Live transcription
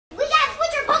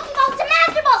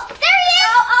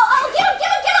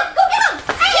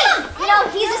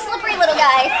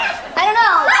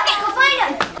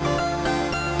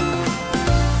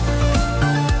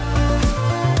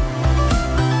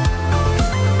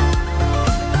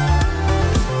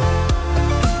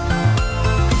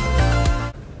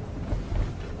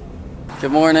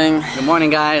Good morning. Good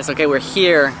morning, guys. Okay, we're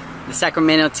here, the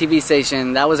Sacramento TV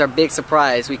station. That was our big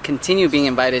surprise. We continue being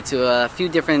invited to a few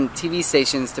different TV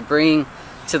stations to bring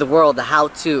to the world the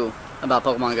how-to about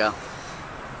Pokemon Go.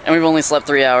 And we've only slept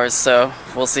 3 hours, so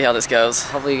we'll see how this goes.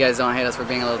 Hopefully you guys don't hate us for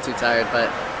being a little too tired,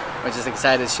 but we're just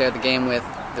excited to share the game with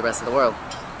the rest of the world.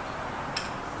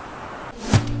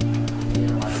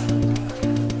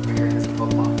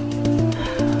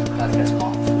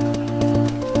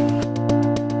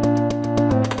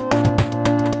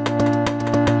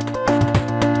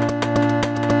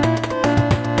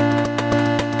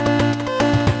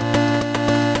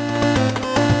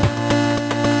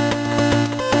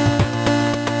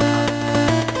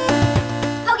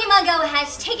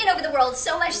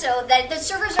 So much so that the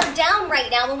servers are down right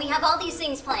now when we have all these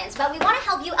things planned. But we want to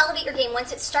help you elevate your game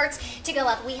once it starts to go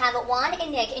up. We have Juan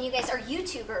and Nick, and you guys are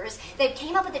YouTubers that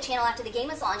came up with the channel after the game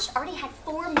was launched. Already had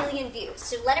 4 million views.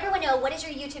 So let everyone know, what is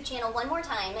your YouTube channel one more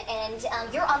time, and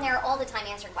you're on there all the time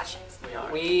answering questions.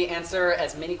 We answer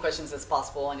as many questions as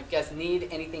possible, and if you guys need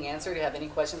anything answered, you have any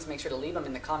questions, make sure to leave them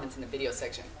in the comments in the video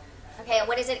section. Okay,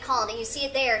 what is it called? And you see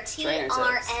it there, TRNRTIPS.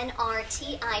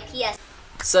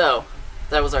 So,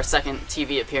 that was our second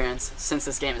TV appearance since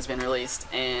this game has been released,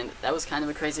 and that was kind of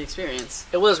a crazy experience.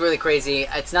 It was really crazy.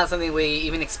 It's not something we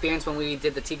even experienced when we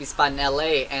did the TV spot in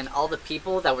LA, and all the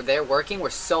people that were there working were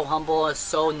so humble,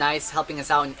 so nice, helping us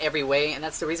out in every way, and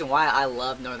that's the reason why I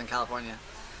love Northern California.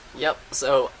 Yep,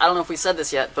 so I don't know if we said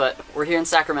this yet, but we're here in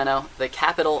Sacramento, the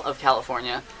capital of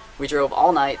California. We drove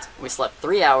all night, we slept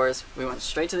 3 hours, we went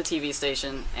straight to the TV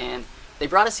station, and they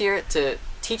brought us here to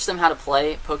teach them how to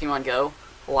play Pokemon Go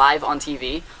live on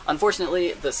TV.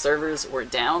 Unfortunately, the servers were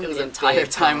down the entire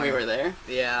time we were there.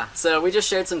 Yeah. So we just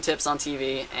shared some tips on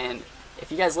TV, and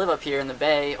if you guys live up here in the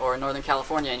Bay or Northern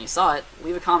California and you saw it,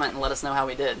 leave a comment and let us know how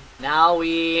we did. Now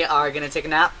we are going to take a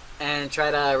nap and try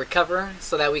to recover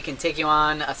so that we can take you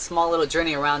on a small little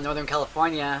journey around Northern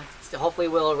California. So hopefully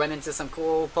we'll run into some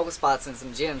cool Pokespots and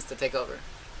some gyms to take over.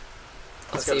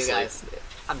 Let's see you guys.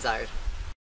 I'm tired.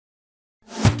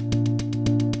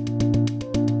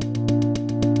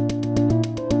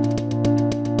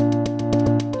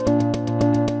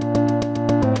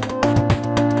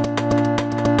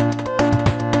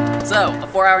 So, a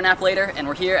 4-hour nap later, and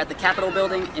we're here at the Capitol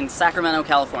building in Sacramento,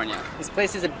 California. This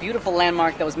place is a beautiful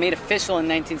landmark that was made official in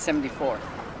 1974.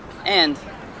 And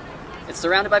it's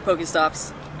surrounded by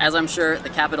Pokestops, as I'm sure the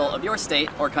capital of your state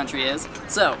or country is.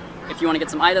 So, if you want to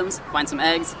get some items, find some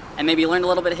eggs, and maybe learn a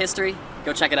little bit of history,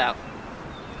 go check it out.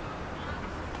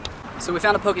 So we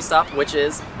found a Pokestop, which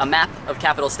is a map of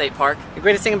Capitol State Park. The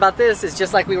greatest thing about this is,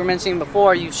 just like we were mentioning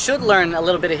before, you should learn a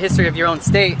little bit of history of your own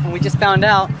state, and we just found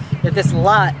out that this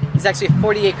lot is actually a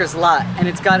 40 acres lot, and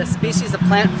it's got a species of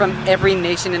plant from every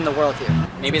nation in the world here.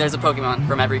 Maybe there's a Pokemon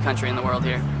from every country in the world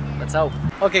here. Let's hope.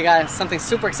 Okay guys, something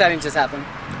super exciting just happened.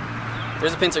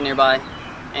 There's a pincer nearby,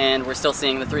 and we're still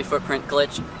seeing the 3-footprint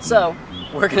glitch, so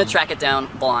we're gonna track it down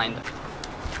blind.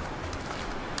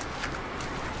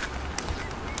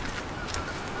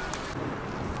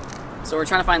 So we're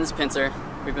trying to find this pincer.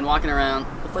 We've been walking around,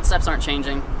 the footsteps aren't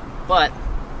changing, but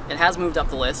it has moved up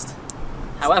the list.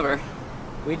 However,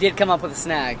 we did come up with a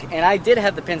snag, and I did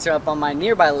have the pincer up on my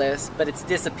nearby list, but it's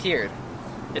disappeared.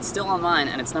 It's still on mine,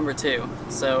 and it's number 2,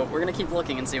 so we're gonna keep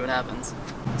looking and see what happens.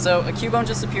 So a Cubone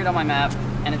just appeared on my map,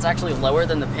 and it's actually lower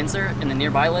than the pincer in the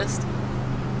nearby list.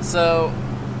 So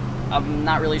I'm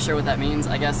not really sure what that means.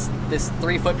 I guess this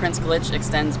 3 footprints glitch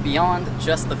extends beyond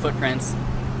just the footprints,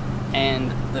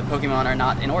 and the Pokemon are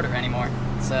not in order anymore.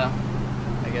 So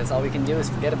I guess all we can do is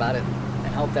forget about it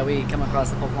and hope that we come across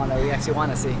the Pokemon that we actually want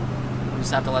to see. We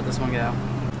just have to let this one go.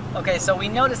 Okay, so we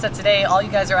noticed that today all you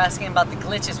guys are asking about the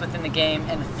glitches within the game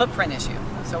and the footprint issue.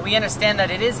 So we understand that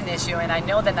it is an issue, and I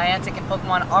know that Niantic and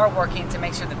Pokemon are working to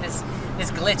make sure that this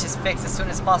glitch is fixed as soon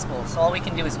as possible. So all we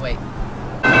can do is wait.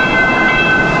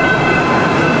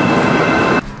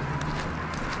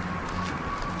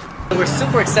 We're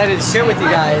super excited to share with you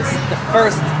guys the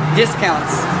first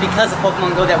discounts because of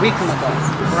Pokemon Go that we've come across.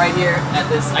 We're right here at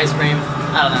this ice cream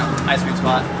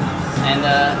spot, and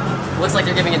looks like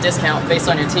they're giving a discount based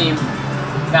on your team.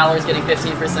 Valor's getting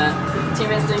 15%.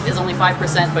 Team Instinct is only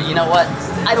 5%, but you know what?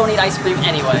 I don't eat ice cream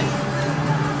anyway.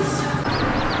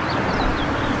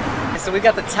 So we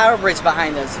got the Tower Bridge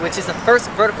behind us, which is the first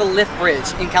vertical lift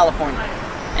bridge in California.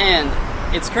 And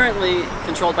it's currently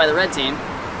controlled by the red team.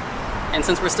 And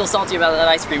since we're still salty about that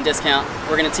ice cream discount,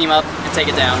 we're gonna team up and take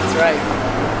it down. That's right.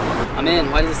 I'm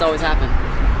in. Why does this always happen?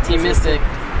 Team Mystic,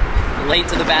 late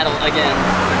to the battle again.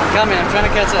 I'm coming. I'm trying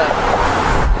to catch up.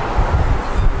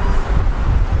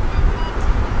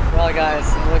 Well,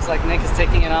 guys, it looks like Nick is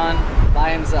taking it on by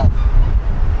himself.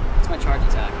 my charge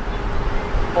attack?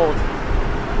 Hold.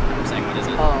 I'm saying, what is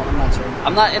it? Oh, I'm not sure.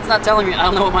 It's not telling me. I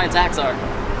don't know what my attacks are.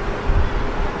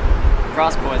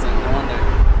 Cross poison, no wonder.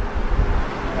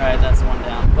 Alright, that's one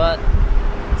down. But,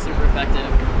 super effective.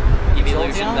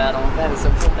 Evolution battle. That is so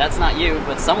cool. That's not you,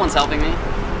 but someone's helping me.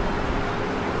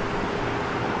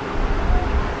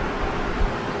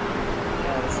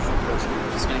 Yeah, this is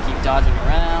unfortunate. Just gonna keep dodging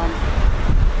around.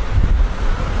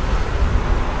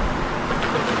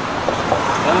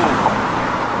 Boom.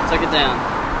 Took it down.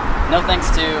 No thanks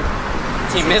to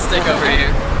Team Mystic over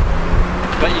here.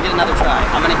 But you get another try.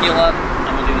 I'm gonna heal up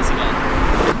and we'll do this again.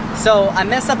 So I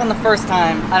messed up on the first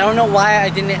time. I don't know why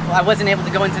I wasn't able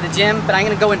to go into the gym, but I'm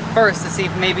gonna go in first to see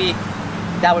if maybe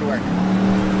that would work.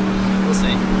 We'll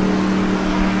see.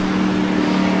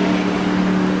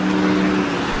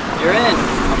 You're in.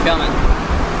 I'm coming.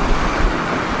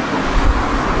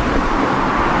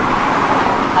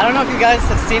 I don't know if you guys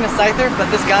have seen a Scyther, but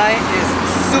this guy is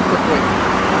super quick.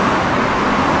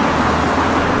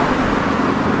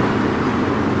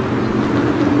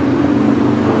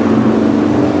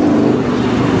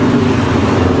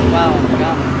 Wow,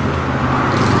 got me.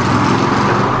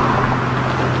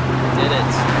 Did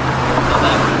it. Not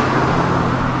that one.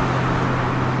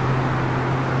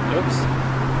 Oops.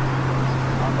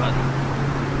 Wrong button.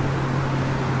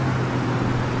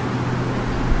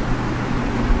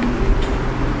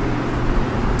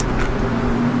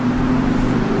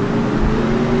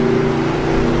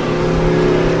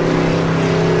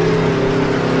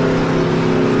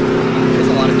 There's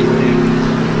a lot of people here.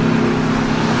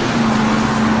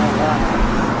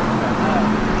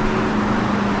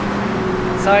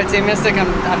 Sorry, Team Mystic,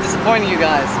 I'm disappointing you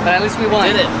guys, but at least we won.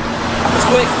 Did it. It's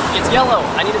quick. It's yellow.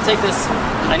 I need to take this.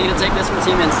 I need to take this from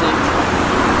Team Instinct.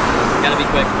 Gotta be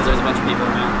quick because there's a bunch of people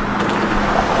around.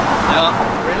 No.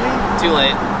 Really? Too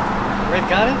late. Red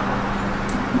got it?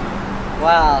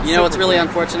 Wow. You know what's really quick.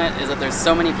 unfortunate is that there's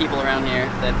so many people around here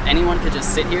that anyone could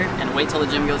just sit here and wait till the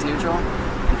gym goes neutral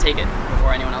and take it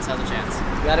before anyone else has a chance.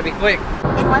 You gotta be quick.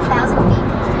 In 1,000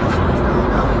 feet.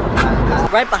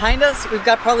 Right behind us, we've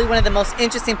got probably one of the most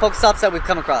interesting Pokestops that we've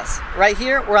come across. Right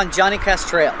here, we're on Johnny Cash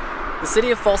Trail. The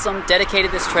city of Folsom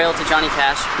dedicated this trail to Johnny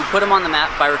Cash, who put him on the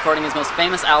map by recording his most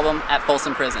famous album at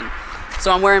Folsom Prison.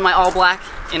 So I'm wearing my all black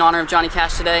in honor of Johnny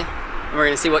Cash today, and we're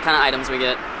gonna see what kind of items we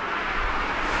get.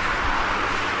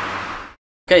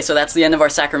 Okay, so that's the end of our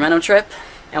Sacramento trip.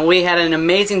 And we had an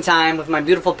amazing time with my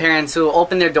beautiful parents who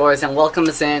opened their doors and welcomed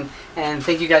us in. And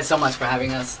thank you guys so much for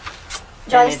having us.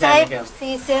 Drive Anytime you safe.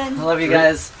 See you soon. I love you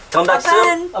guys. Come back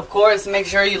soon. Of course, make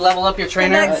sure you level up your Come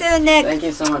trainer. back soon, Nick. Thank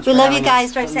you so much. We for love you having guys.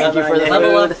 us. Drive safe. Thank you for the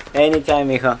level up. Anytime,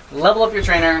 mijo. Level up your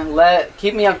trainer.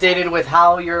 Keep me updated with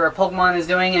how your Pokemon is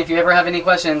doing. And if you ever have any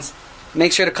questions,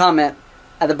 make sure to comment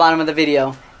at the bottom of the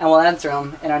video, and we'll answer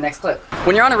them in our next clip.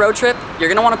 When you're on a road trip, you're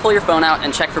gonna wanna pull your phone out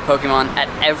and check for Pokemon at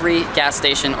every gas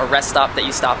station or rest stop that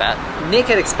you stop at. Nick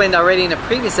had explained already in a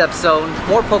previous episode,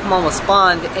 more Pokemon will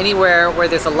spawn anywhere where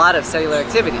there's a lot of cellular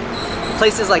activity.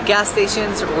 Places like gas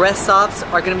stations, rest stops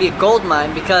are going to be a gold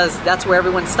mine because that's where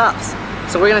everyone stops.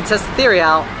 So we're going to test the theory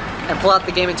out and pull out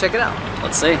the game and check it out.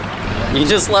 Let's see. You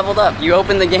just leveled up. You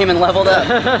opened the game and leveled up.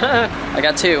 I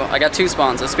got two. I got two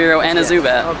spawns, a Spearow and a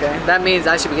Zubat. Okay, that means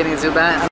I should be getting a Zubat.